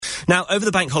Now, over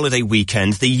the bank holiday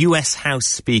weekend, the US House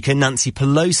Speaker Nancy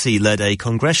Pelosi led a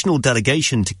congressional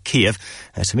delegation to Kyiv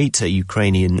to meet the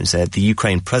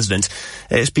Ukraine president.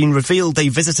 It's been revealed they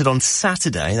visited on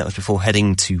Saturday. That was before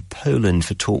heading to Poland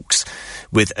for talks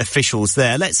with officials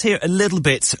there. Let's hear a little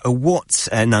bit of what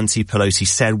Nancy Pelosi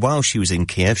said while she was in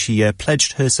Kyiv. She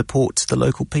pledged her support to the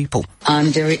local people. I'm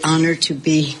very honored to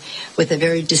be with a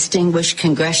very distinguished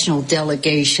congressional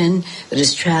delegation that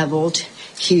has traveled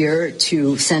here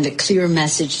to send a clear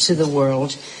message to the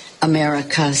world.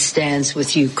 America stands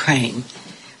with Ukraine.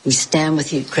 We stand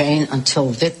with Ukraine until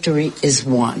victory is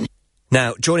won.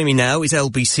 Now, joining me now is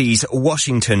LBC's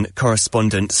Washington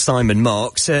correspondent Simon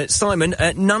Marks. Simon,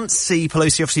 Nancy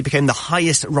Pelosi obviously became the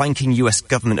highest-ranking US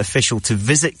government official to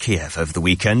visit Kyiv over the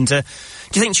weekend.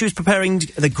 Do you think she was preparing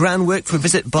the groundwork for a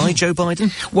visit by Joe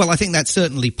Biden? Well, I think that's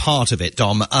certainly part of it,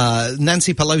 Dom.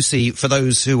 Nancy Pelosi, for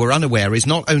those who are unaware, is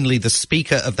not only the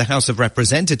Speaker of the House of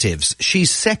Representatives, she's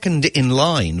second in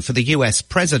line for the US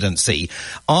presidency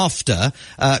after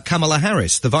Kamala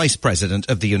Harris, the Vice President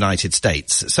of the United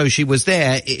States. So she was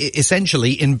there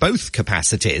essentially in both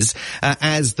capacities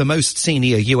as the most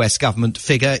senior US government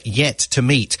figure yet to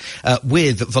meet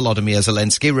with Volodymyr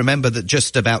Zelensky. Remember that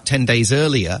just about 10 days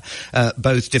earlier,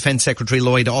 both Defense Secretary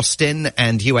Lloyd Austin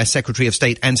and US Secretary of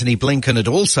State Antony Blinken had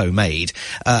also made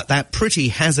that pretty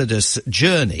hazardous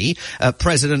journey.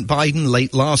 President Biden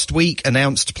late last week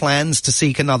announced plans to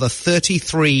seek another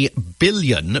 $33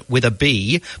 billion with a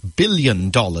B,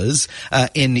 billion dollars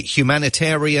in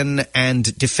humanitarian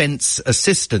and defense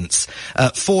assistance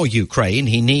for Ukraine.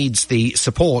 He needs the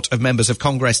support of members of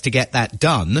Congress to get that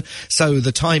done. So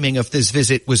the timing of this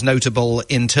visit was notable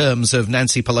in terms of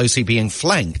Nancy Pelosi being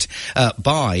flanked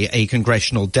by a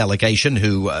congressional delegation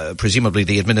who presumably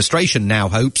the administration now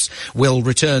hopes will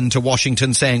return to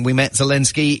Washington saying, we met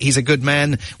Zelensky, he's a good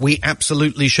man, we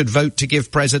absolutely should vote to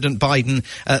give President Biden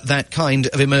that kind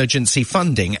of emergency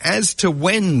funding. As to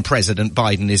when President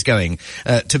Biden is going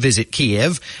to visit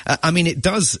Kyiv, it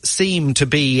does seem to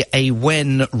be a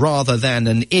when rather than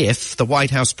an if. The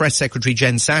White House Press Secretary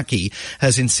Jen Psaki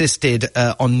has insisted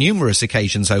on numerous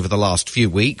occasions over the last few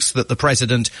weeks that the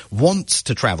president wants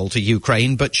to travel to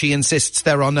Ukraine, but she insists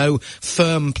there are no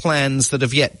firm plans that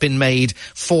have yet been made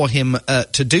for him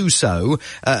to do so.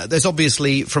 There's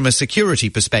obviously, from a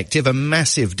security perspective, a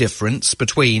massive difference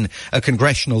between a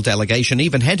congressional delegation,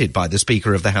 even headed by the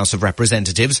Speaker of the House of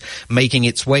Representatives, making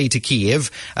its way to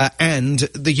Kyiv, and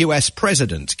the US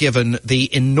president, given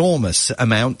the enormous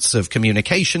amounts of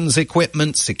communications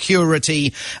equipment,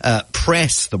 security,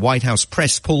 press. The White House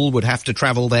press pool would have to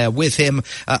travel there with him.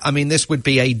 This would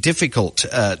be a difficult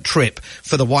trip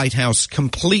for the White House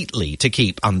completely to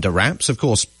keep under wraps. Of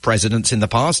course, presidents in the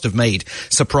past have made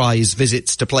surprise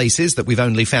visits to places that we've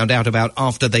only found out about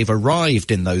after they've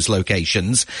arrived in those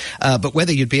locations. But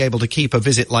whether you'd be able to keep a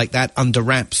visit like that under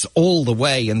wraps all the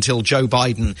way until Joe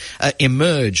Biden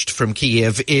emerged from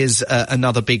Kyiv is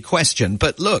another big question.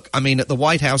 But look, at the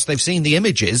White House, they've seen the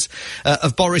images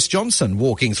of Boris Johnson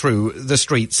walking through the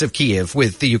streets of Kyiv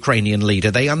with the Ukrainian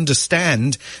leader. They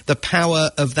understand the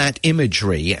power of that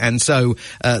imagery. And so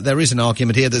there is an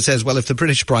argument here that says, well, if the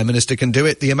British Prime Minister can do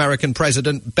it, the American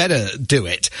president better do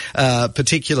it,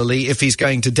 particularly if he's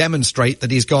going to demonstrate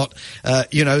that he's got,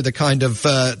 the kind of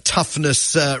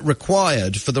toughness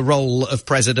required for the role of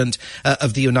President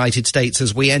of the United States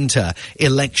as we enter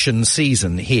election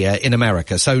season here in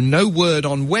America. So no word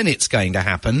on when it's going to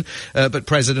happen, but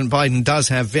President Biden does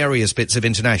have various bits of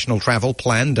international travel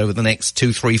planned over the next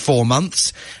 2, 3, 4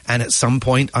 months. And at some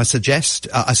point, I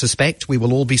suspect we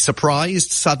will all be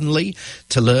surprised suddenly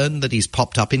to learn that he's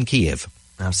popped up in Kyiv.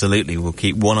 Absolutely. We'll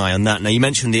keep one eye on that. Now, you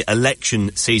mentioned the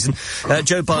election season.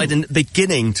 Joe Biden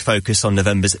beginning to focus on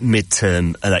November's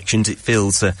midterm elections. It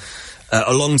feels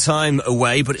a long time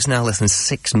away, but it's now less than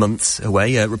 6 months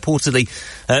away. Reportedly,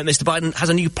 Mr. Biden has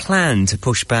a new plan to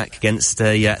push back against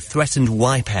a threatened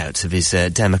wipeout of his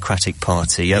Democratic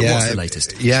Party. What's the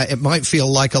latest? It might feel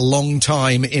like a long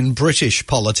time in British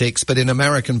politics, but in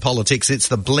American politics, it's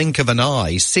the blink of an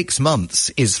eye. 6 months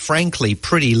is frankly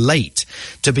pretty late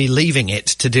to be leaving it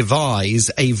to devise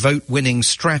a vote-winning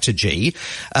strategy.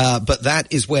 But that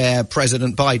is where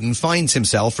President Biden finds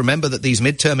himself. Remember that these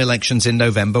midterm elections in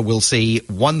November will see be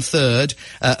 1/3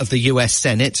 of the US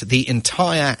Senate, the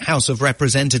entire House of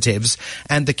Representatives,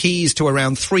 and the keys to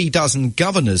around 36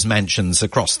 governors' mansions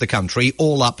across the country,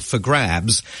 all up for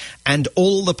grabs. And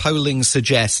all the polling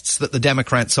suggests that the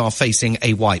Democrats are facing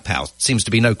a wipeout. Seems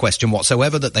to be no question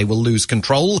whatsoever that they will lose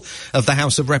control of the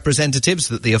House of Representatives,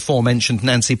 that the aforementioned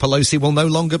Nancy Pelosi will no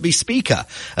longer be Speaker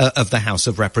of the House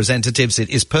of Representatives. It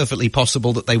is perfectly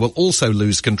possible that they will also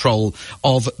lose control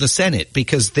of the Senate,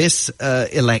 because this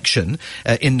election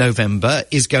in November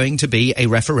is going to be a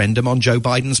referendum on Joe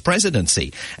Biden's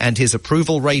presidency. And his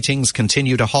approval ratings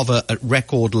continue to hover at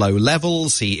record low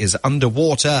levels. He is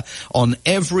underwater on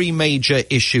every major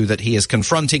issue that he is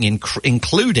confronting,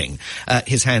 including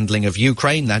his handling of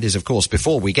Ukraine. That is, of course,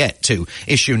 before we get to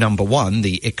issue number one,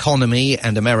 the economy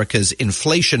and America's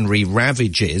inflationary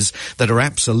ravages that are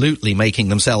absolutely making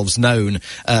themselves known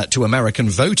to American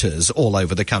voters all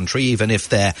over the country, even if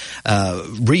their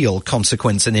real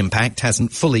consequence and impact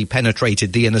hasn't fully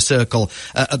penetrated the inner circle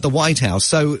at the White House.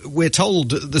 So we're told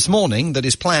this morning that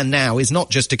his plan now is not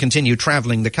just to continue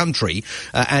traveling the country,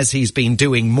 as he's been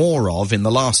doing more of in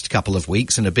the last couple of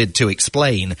weeks in a bid to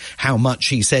explain how much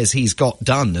he says he's got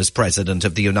done as President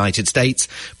of the United States,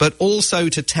 but also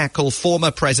to tackle former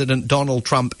President Donald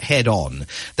Trump head on.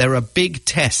 There are big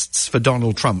tests for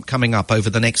Donald Trump coming up over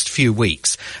the next few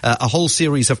weeks. A whole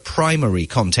series of primary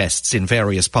contests in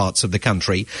various parts of the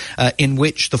country in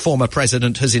which the former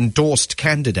president has endorsed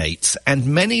candidates, and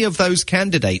many of those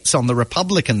candidates on the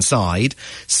Republican side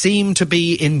seem to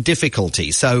be in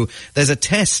difficulty. So there's a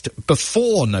test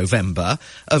before November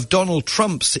of Donald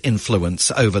Trump's influence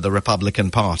over the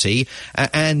Republican Party,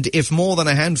 and if more than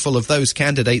a handful of those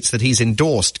candidates that he's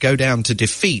endorsed go down to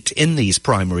defeat in these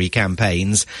primary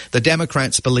campaigns, the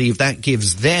Democrats believe that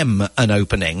gives them an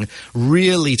opening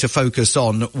really to focus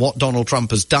on what Donald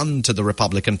Trump has done to the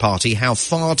Republican Party, how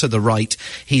far to the right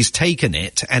he's taken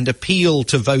it, and appeal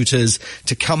to voters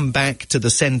to come back to the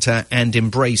centre and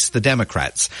embrace the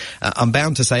Democrats. I'm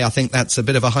bound to say I think that's a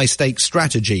bit of a high-stakes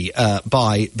strategy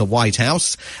by the White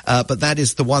House, but that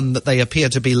is the one that they appear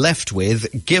to be left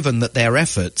with, given that their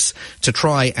efforts to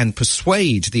try and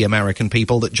persuade the American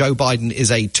people that Joe Biden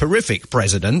is a terrific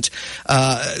president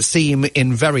seem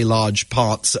in very large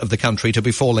parts of the country to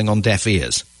be falling on deaf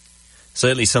ears.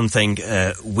 Certainly something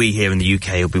we here in the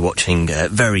UK will be watching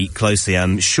very closely,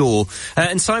 I'm sure.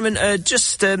 And Simon,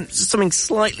 just something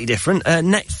slightly different.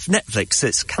 Netflix,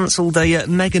 it's cancelled a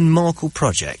Meghan Markle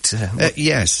project.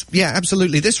 Yes. Yeah,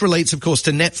 absolutely. This relates, of course,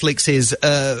 to Netflix's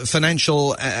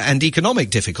financial and economic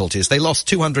difficulties. They lost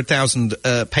 200,000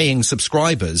 paying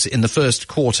subscribers in the first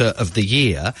quarter of the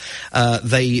year.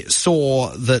 They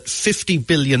saw that $50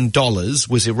 billion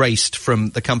was erased from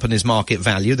the company's market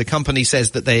value. The company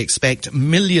says that they expect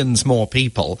millions more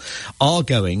people are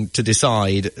going to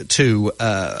decide to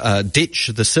ditch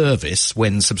the service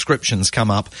when subscriptions come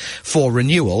up for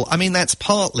renewal. I mean, that's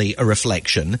partly a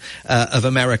reflection of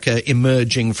America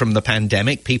emerging from the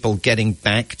pandemic, people getting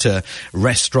back to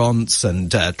restaurants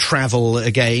and travel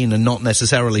again, and not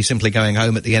necessarily simply going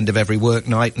home at the end of every work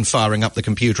night and firing up the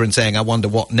computer and saying, I wonder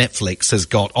what Netflix has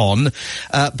got on.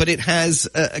 But it has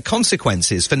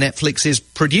consequences for Netflix's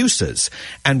producers.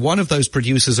 And one of those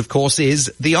producers, of course,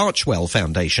 is the Archwell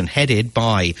Foundation, headed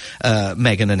by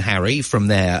Meghan and Harry from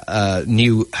their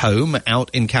new home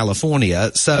out in California.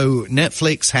 So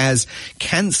Netflix has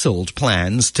cancelled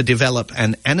plans to develop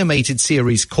an animated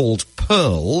series called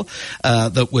Pearl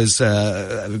that was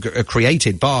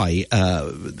created by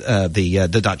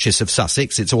the Duchess of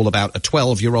Sussex. It's all about a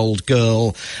 12-year-old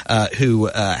girl who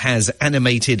has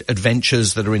animated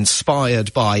adventures that are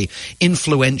inspired by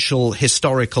influential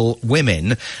historical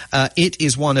women. It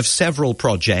is one of several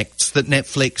projects that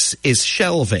Netflix is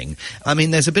shelving. I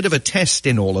mean, there's a bit of a test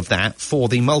in all of that for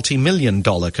the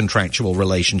multi-million-dollar contractual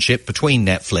relationship between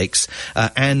Netflix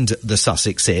and the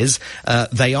Sussexes.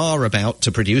 They are about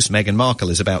to produce, Meghan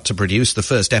Markle is about to produce the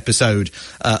first episode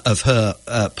of her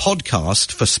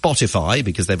podcast for Spotify,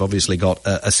 because they've obviously got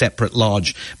a separate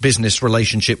large business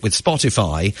relationship with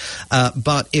Spotify.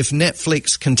 But if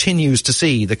Netflix continues to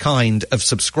see the kind of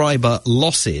subscriber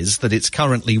losses that it's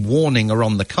currently warning are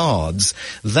on the cards,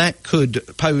 that could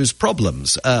pose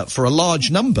problems for a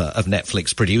large number of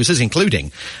Netflix producers,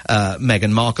 including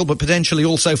Meghan Markle, but potentially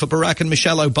also for Barack and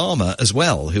Michelle Obama as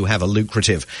well, who have a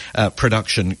lucrative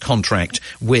production contract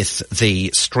with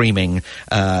the streaming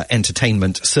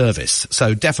entertainment service.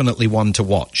 So definitely one to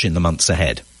watch in the months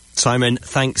ahead. Simon,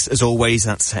 thanks as always.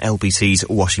 That's LBC's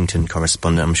Washington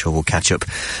correspondent. I'm sure we'll catch up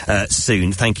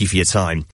soon. Thank you for your time.